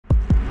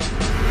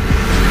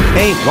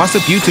Hey, what's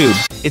up YouTube?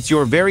 It's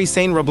your very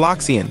sane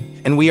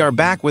Robloxian, and we are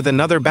back with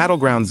another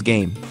Battlegrounds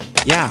game.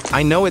 Yeah,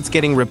 I know it's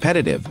getting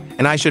repetitive,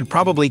 and I should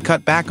probably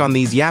cut back on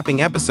these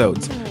yapping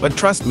episodes, but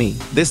trust me,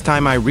 this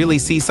time I really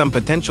see some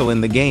potential in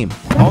the game.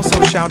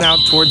 Also shout out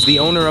towards the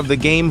owner of the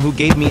game who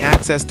gave me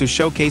access to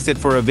showcase it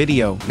for a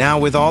video. Now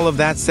with all of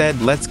that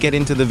said, let's get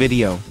into the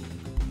video.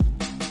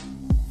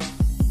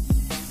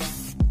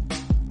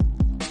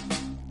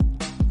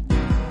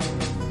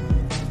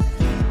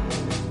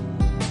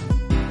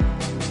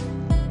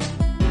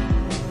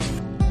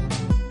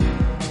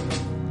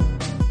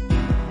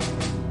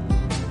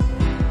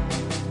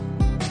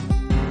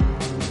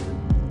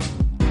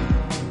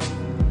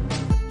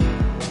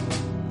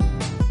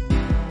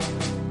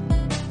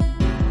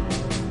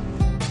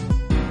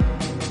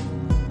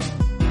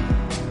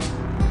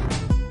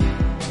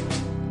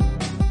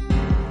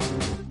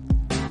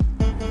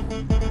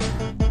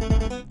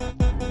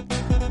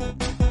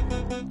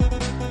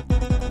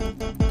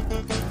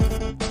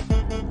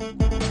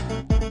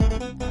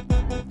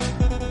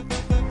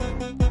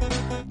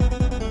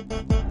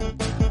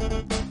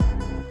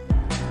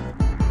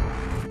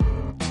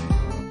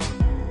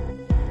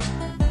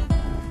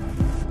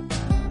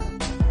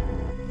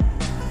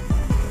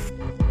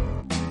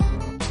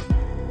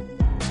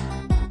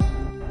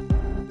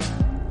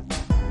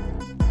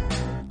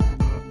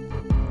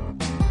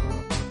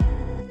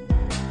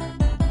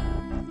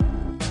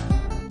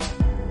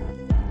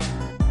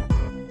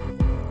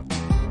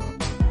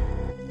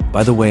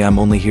 By the way, I'm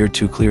only here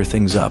to clear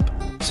things up.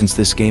 Since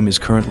this game is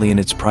currently in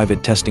its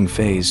private testing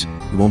phase,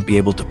 you won't be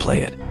able to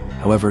play it.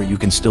 However, you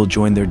can still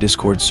join their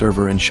Discord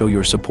server and show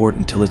your support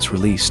until it's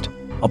released.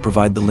 I'll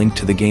provide the link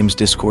to the game's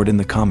Discord in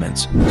the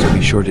comments, so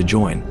be sure to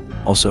join.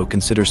 Also,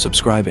 consider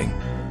subscribing.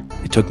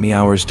 It took me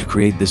hours to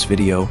create this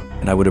video,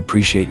 and I would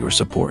appreciate your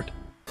support.